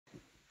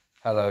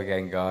Hello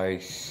again,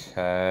 guys.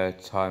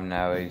 Time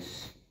now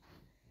is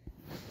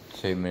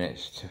 2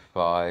 minutes to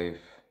 5,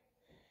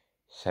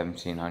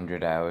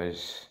 1700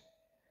 hours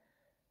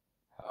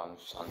on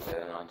Sunday,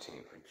 the 19th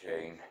of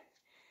June.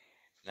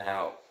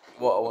 Now,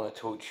 what I want to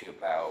talk to you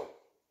about,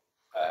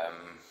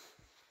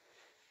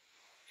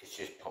 it's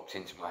just popped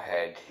into my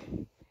head,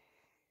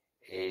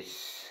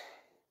 is,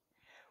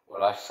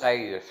 well, I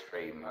say the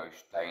three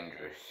most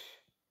dangerous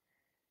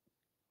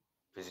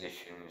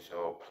positions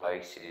or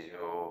places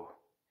or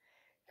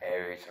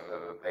areas I've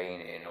ever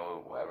been in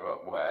or whatever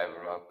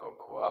I've got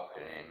caught up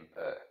in,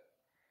 but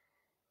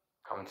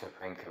come to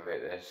think of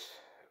it, there's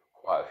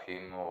quite a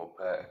few more,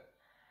 but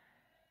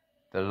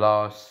the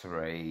last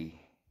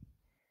three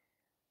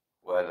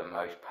were the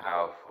most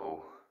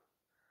powerful.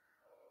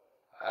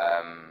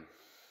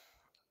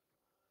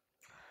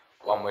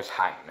 One was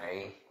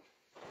Hackney,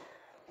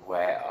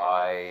 where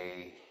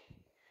I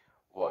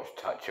watched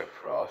Touch of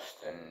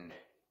Frost, and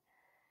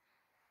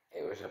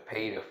it was a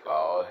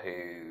paedophile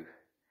who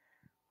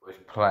was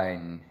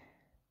playing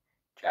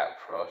Jack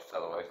Frost,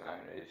 otherwise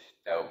known as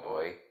Del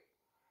Boy.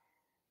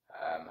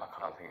 I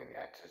can't think of the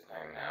actor's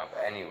name now,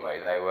 but anyway,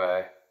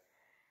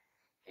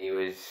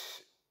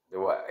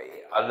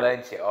 I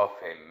learnt it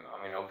off him. I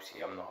mean, obviously,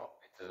 it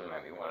doesn't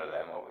make me one of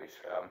them,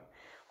 obviously.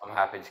 I'm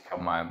happy to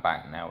cover my own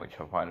back now, which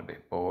I find a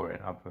bit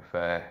boring. I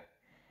prefer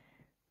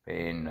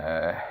being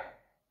the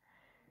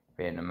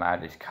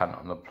maddest cunt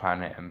on the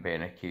planet and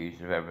being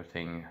accused of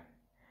everything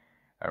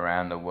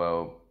around the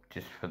world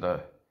just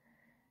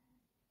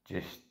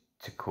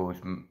to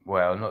cause,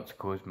 well, not to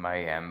cause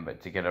mayhem,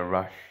 but to get a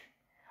rush.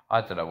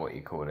 I don't know what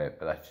you call it,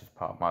 but that's just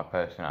part of my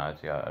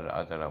personality.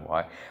 I don't know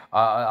why.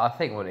 I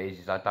think what it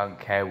is I don't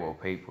care what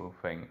people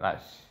think.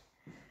 That's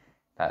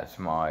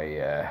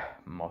my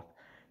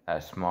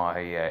that's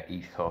my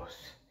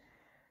ethos.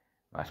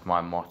 That's my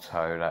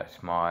motto.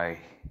 That's my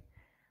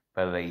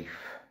belief.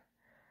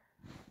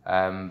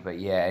 But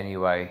yeah.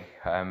 Anyway,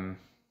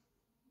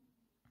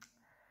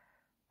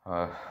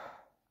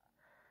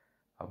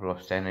 I've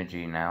lost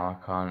energy now.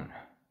 I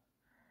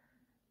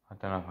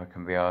don't know if I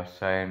can be arsed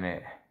saying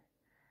it.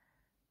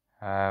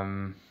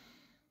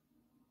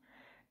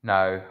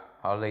 No,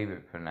 I'll leave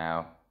it for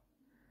now.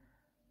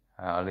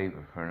 I'll leave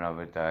it for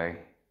another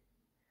day.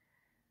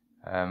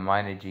 My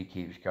energy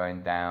keeps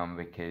going down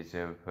because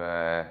of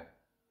the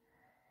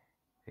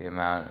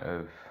amount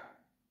of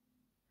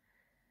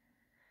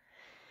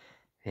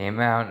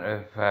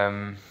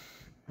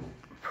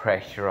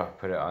pressure I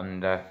put it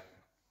under.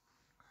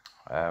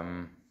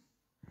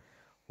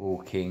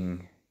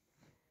 Walking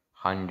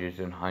hundreds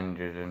and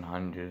hundreds and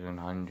hundreds and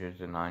hundreds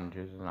and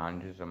hundreds and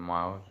hundreds of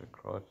miles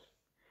across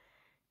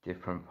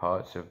different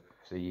parts of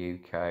the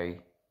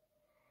UK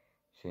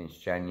since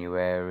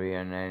January,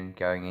 and then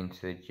going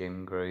into the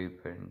gym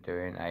group and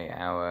doing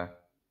 8-hour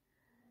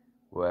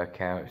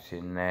workouts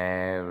in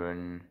there,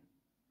 and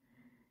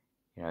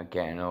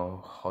getting all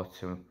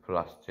hot and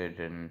flustered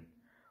and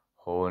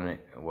horny.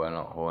 Well,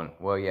 not horny.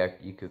 Well, yeah,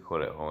 you could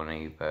call it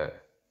horny,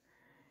 but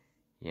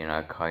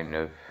kind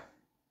of.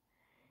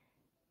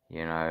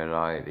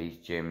 Like these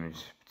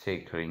gyms,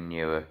 particularly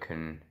Newark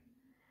and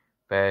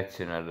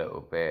Burton a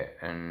little bit,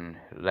 and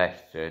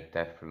Leicester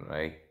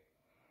definitely.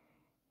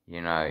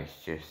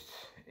 It's just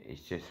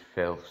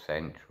filth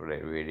central.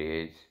 It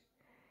really is.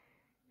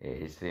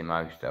 It is the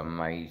most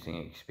amazing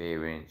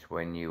experience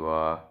when you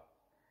are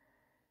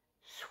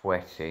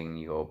sweating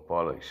your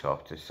bollocks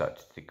off to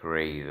such a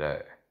degree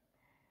that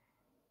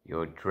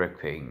you're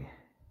dripping.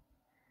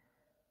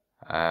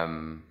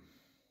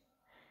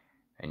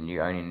 And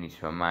you only need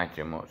to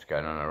imagine what's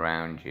going on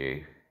around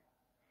you.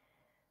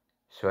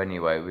 So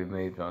anyway, we've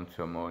moved on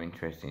to a more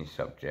interesting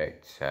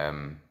subject.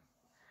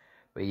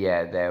 But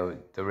yeah,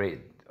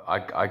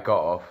 I got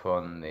off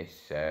on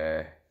this.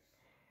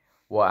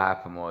 What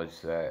happened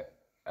was that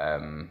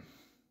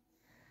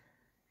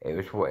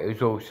it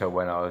was also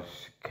when I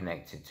was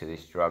connected to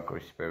this drug,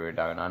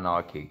 risperidone. I know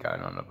I keep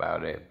going on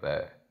about it,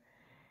 but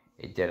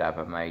it did have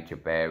a major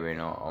bearing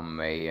on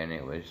me, and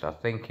I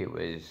think it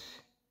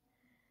was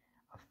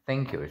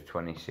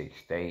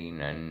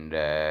 2016, and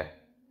I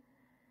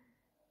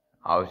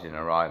was in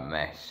a right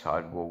mess.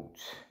 It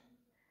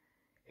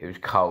was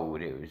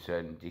cold, it was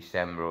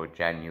December or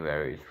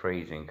January, it was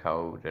freezing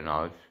cold, and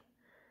I was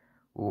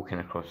walking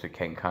across the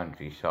Kent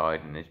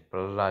countryside, and this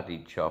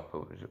bloody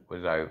chopper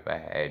was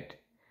overhead.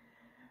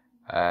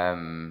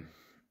 And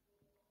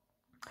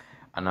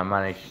I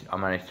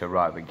managed to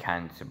arrive in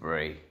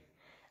Canterbury,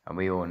 and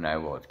we all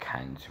know what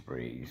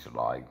Canterbury's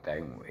like,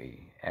 don't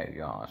we?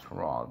 Yes,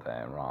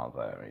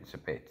 rather. It's a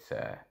bit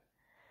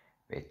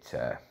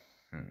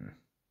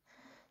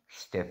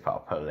stiff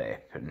upper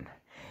lip, and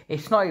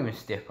it's not even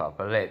stiff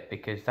upper lip,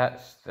 because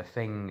that's the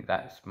thing.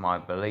 That's my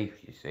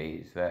belief. You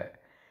see, is that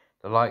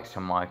the likes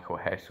of Michael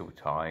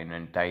Heseltine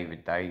and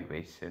David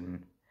Davis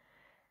and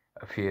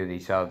a few of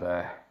these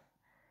other,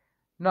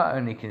 not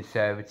only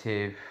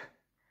conservative,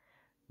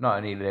 not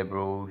only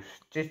liberals,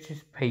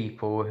 just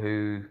people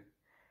who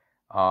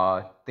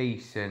are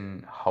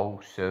decent,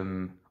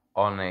 wholesome,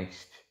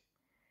 honest,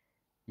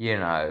 you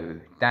know,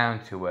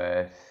 down to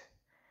earth,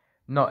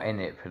 not in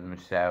it for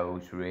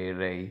themselves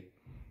really,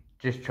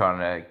 just trying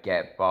to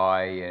get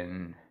by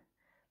and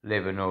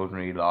live an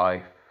ordinary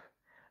life.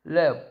 A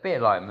little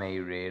bit like me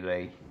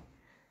really,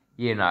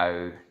 you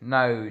know,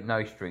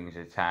 no strings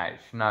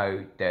attached,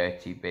 no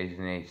dirty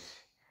business,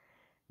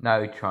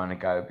 no trying to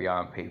go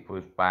behind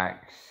people's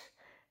backs,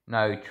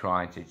 no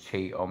trying to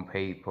cheat on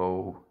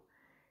people,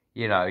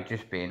 you know,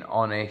 just being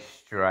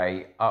honest,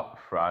 straight,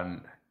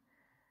 upfront,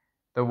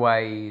 the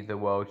way the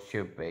world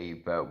should be.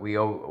 But we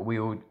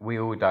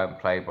all don't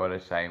play by the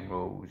same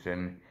rules,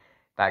 and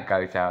that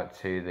goes out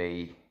to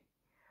the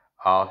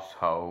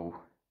arsehole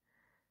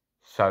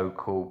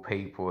so-called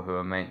people who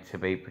are meant to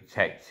be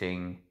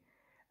protecting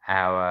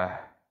our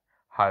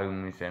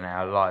homes and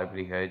our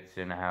livelihoods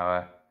and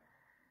our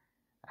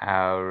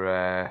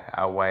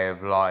way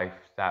of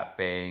life, that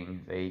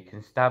being the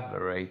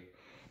constabulary.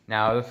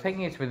 Now the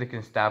thing is with the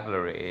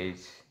constabulary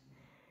is,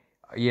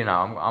 you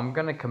know, I'm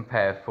going to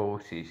compare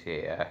forces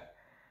here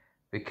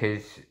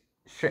because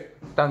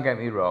don't get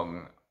me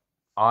wrong,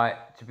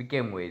 to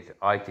begin with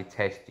I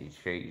detested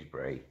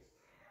Shrewsbury,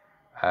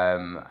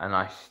 and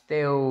I'm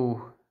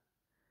still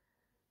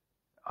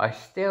I'm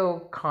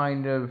still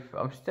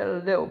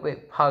a little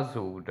bit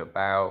puzzled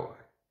about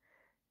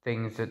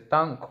things that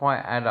don't quite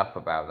add up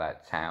about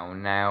that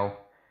town. Now,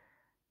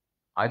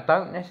 I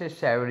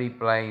definitely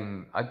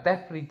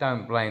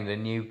don't blame the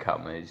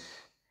newcomers.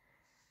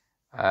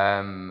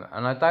 And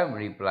I don't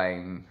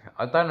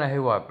know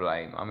who I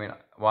blame. I mean,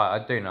 well, I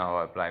do know who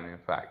I blame, in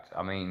fact.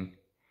 I mean,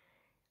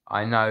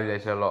 I know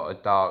there's a lot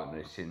of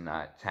darkness in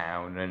that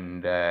town,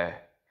 and,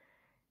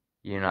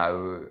 you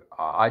know,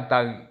 I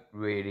don't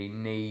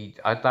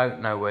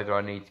know whether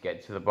I need to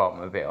get to the bottom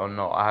of it or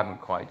not. I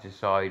haven't quite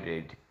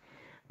decided.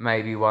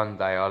 Maybe one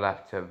day I'll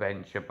have to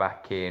venture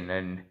back in,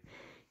 and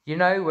you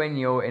know when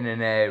you're in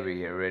an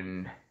area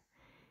and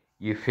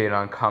you feel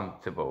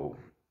uncomfortable,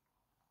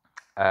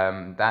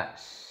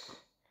 that's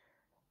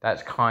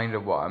kind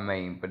of what I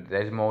mean, but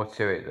there's more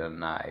to it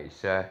than that.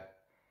 It's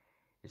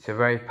a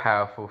very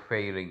powerful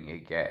feeling you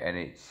get, and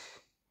it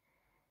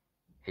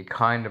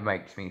kind of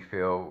makes me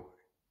feel,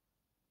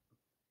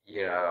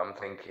 you know, I'm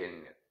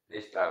thinking,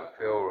 this don't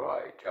feel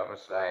right, you know what I'm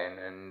saying?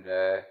 And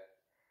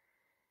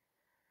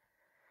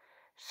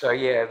so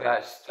yeah,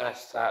 that's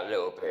that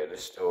little bit of the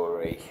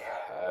story.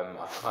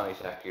 I can't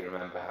exactly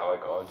remember how I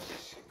got into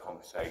this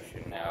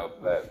conversation now,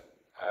 but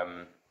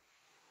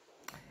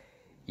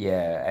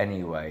yeah.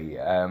 Anyway,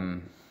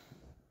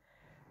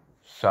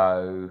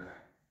 so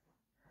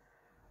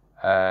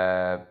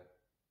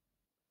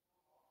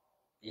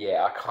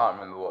yeah, I can't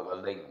remember what the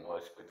link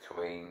was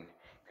between,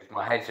 because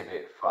my head's a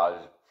bit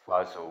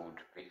fuzzled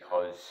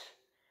because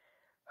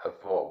of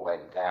what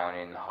went down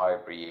in the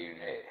Highbury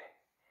unit,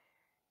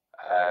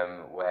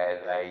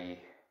 where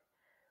they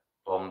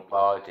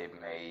bombarded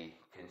me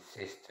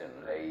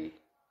consistently,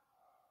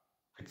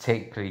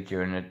 particularly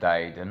during the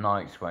day. The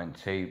nights weren't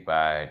too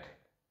bad,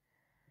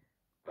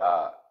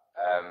 but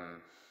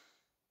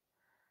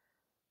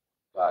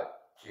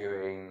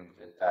during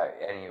the day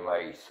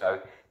anyway.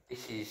 So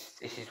this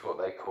is what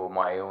they call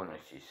my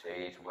illness, you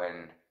see, is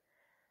when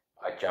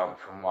I jump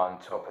from one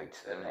topic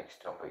to the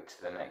next topic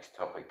to the next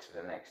topic to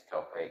the next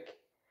topic,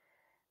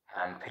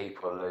 and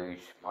people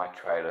lose my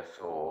trail of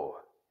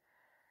thought,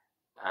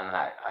 and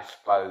that, I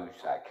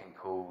suppose, that can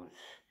cause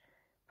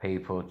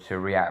people to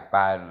react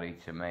badly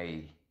to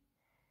me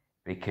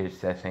because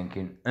they're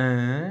thinking,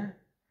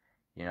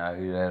 you know,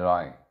 they're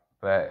like,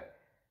 but.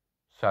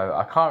 So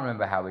I can't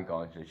remember how we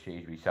got into the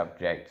Shrewsbury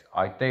subject.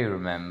 I do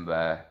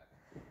remember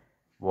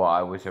what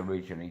I was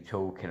originally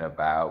talking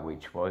about,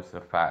 which was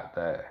the fact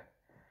that,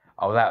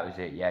 oh, that was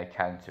it. Yeah,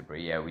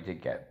 Canterbury. Yeah, we did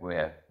get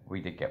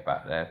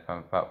back there.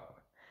 Thank God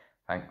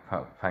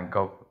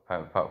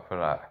for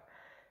that.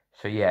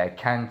 So yeah,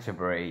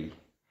 Canterbury.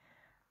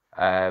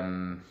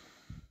 You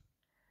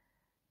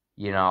know,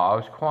 I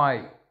was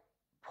quite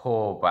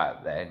poor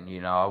back then. You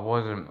know,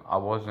 I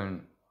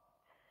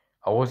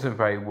wasn't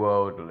very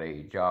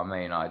worldly. Do you know what I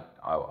mean? I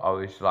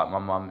was like my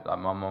mum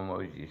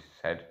always used to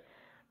said,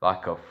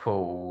 like a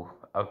fool,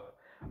 a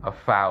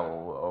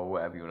fowl, or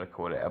whatever you want to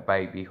call it, a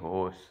baby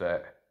horse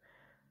that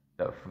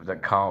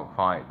can't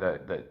fight,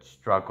 that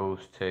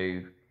struggles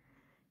to,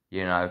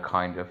 you know,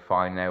 kind of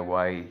find their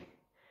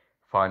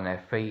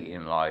feet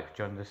in life.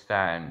 Do you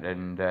understand?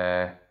 And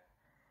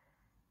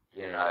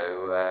you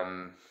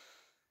know,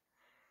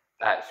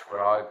 that's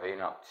where I've been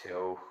up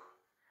till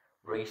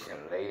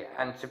recently,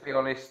 and to be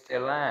honest,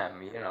 still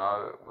am. You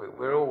know,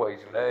 we're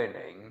always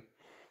learning,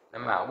 no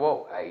matter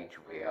what age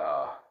we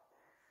are.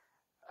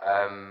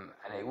 And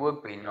it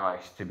would be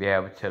nice to be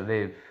able to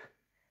live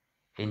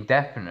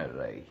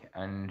indefinitely,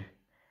 and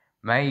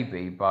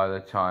maybe by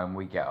the time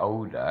we get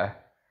older,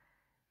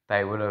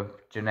 they will have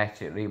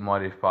genetically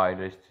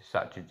modified us to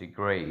such a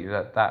degree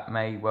that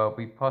may well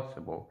be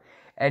possible.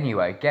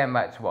 Anyway, getting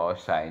back to what I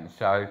was saying.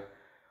 So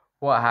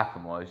what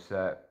happened was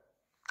that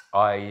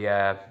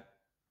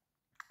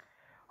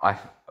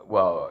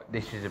well,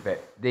 this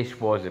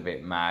was a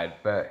bit mad,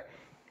 but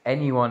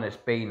anyone that's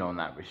been on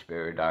that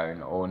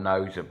risperidone or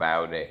knows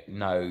about it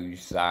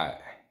knows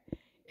that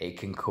it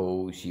can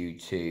cause you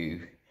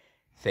to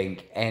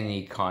think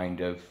any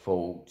kind of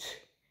thought.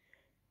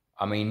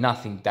 I mean,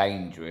 nothing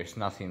dangerous,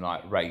 nothing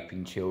like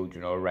raping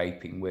children or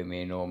raping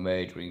women or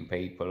murdering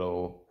people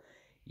or,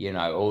 you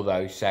know,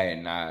 although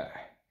saying that,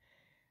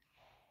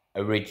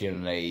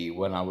 originally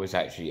when I was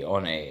actually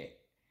on it,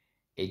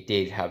 it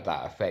did have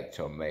that effect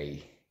on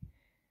me.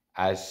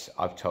 As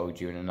I've told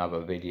you in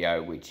another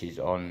video, which is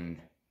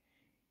on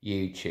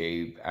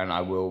YouTube, and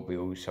I will be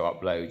also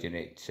uploading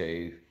it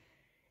to,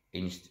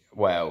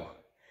 well,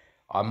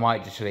 I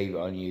might just leave it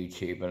on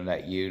YouTube and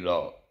let you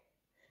lot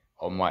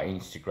on my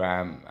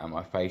Instagram and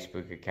my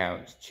Facebook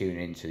accounts tune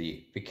into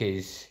the,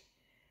 because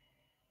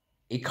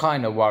it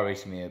kind of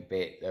worries me a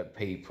bit that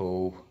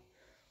people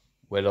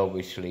will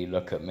obviously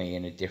look at me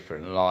in a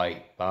different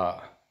light,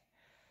 but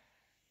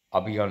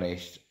I'll be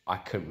honest, I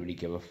couldn't really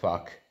give a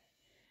fuck,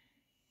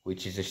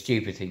 which is a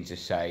stupid thing to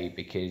say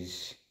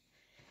because,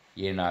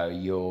 you know,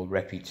 your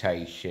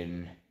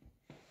reputation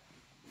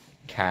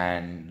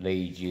can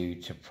lead you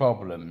to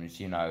problems,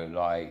 you know,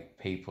 like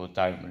people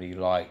don't really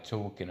like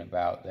talking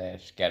about their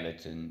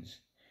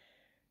skeletons.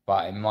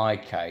 But in my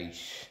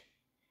case,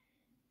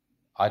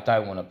 I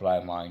don't want to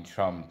blow my own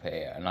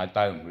trumpet and I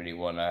don't really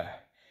want to,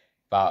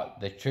 but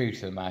the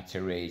truth of the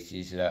matter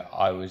is that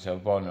I was a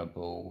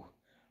vulnerable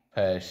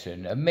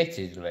person.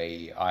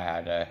 Admittedly, I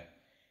had a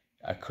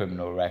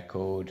criminal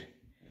record,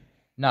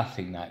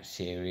 nothing that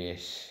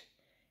serious,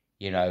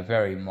 you know,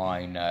 very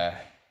minor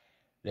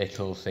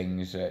little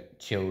things that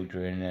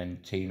children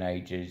and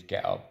teenagers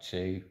get up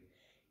to,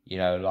 you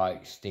know,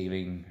 like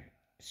stealing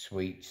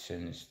sweets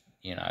and,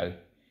 you know,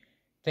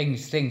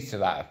 things to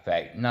that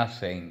effect.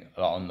 Nothing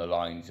on the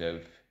lines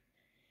of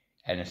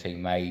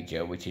anything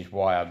major, which is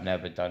why I've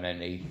never done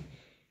any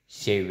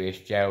serious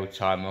jail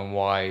time and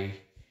why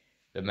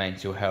the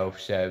mental health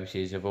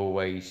services have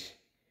always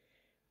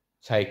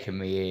taken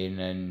me in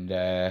and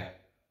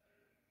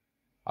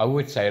I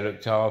would say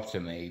looked after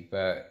me,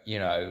 but you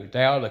know,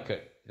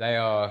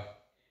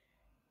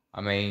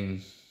 I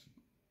mean,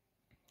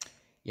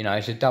 you know,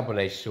 it's a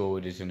double-edged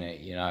sword, isn't it?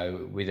 You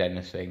know, with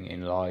anything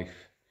in life.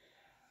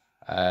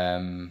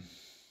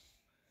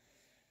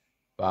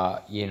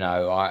 But you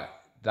know,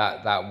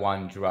 that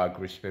one drug,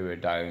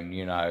 risperidone,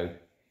 you know,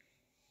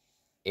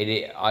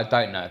 I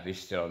don't know if it's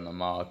still on the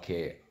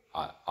market.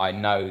 I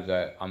know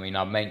that, I mean,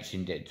 I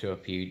mentioned it to a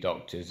few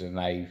doctors and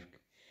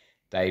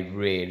they've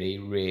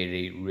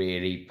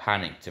really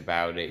panicked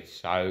about it.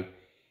 So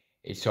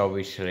it's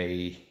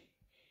obviously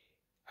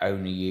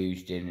only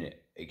used in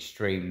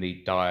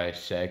extremely dire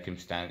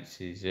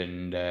circumstances,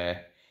 and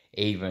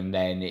even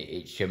then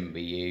it shouldn't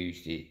be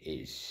used.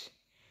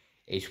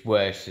 It's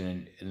worse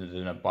than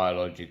a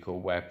biological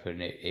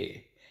weapon.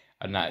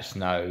 And that's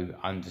no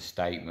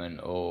understatement,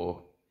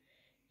 or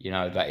you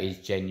know, that is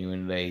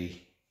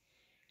genuinely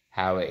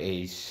how it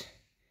is.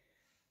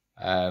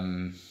 So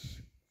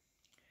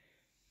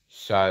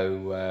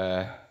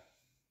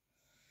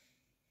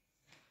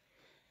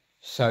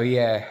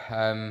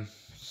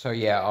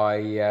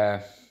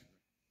yeah,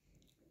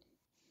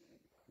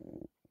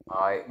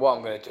 what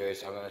I'm going to do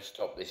is I'm going to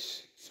stop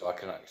this so I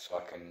can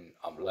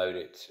upload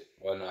it.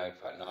 Well, no, in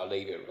fact, no, I'll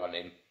leave it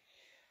running.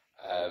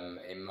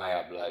 It may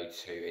upload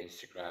to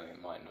Instagram,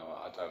 it might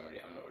not. I'm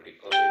not really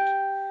bothered.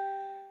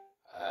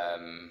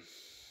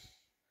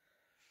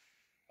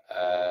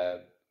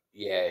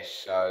 Yeah,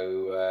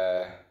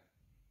 so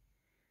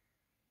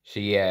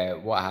yeah,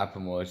 what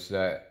happened was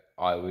that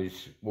I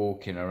was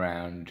walking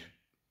around.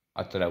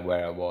 I don't know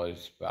where I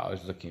was, but I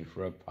was looking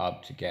for a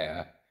pub to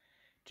get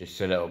just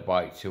a little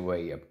bite to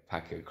eat, a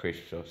packet of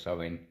crisps or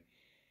something.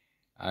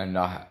 And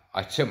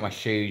I took my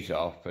shoes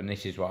off, and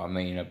this is what I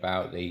mean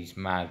about these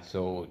mad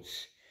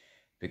thoughts,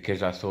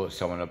 because I thought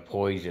someone had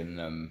poisoned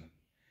them.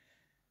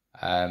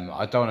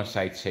 I don't want to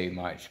say too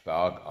much, but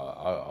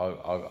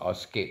I'll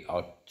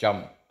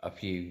jump a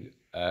few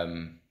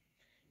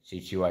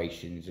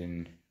situations,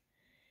 and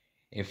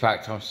in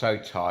fact, I'm so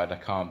tired I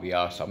can't be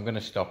asked. I'm going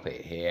to stop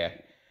it here.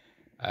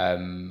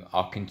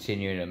 I'll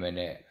continue in a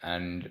minute,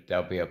 and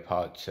there'll be a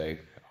part 2.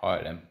 All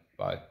right then,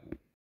 bye.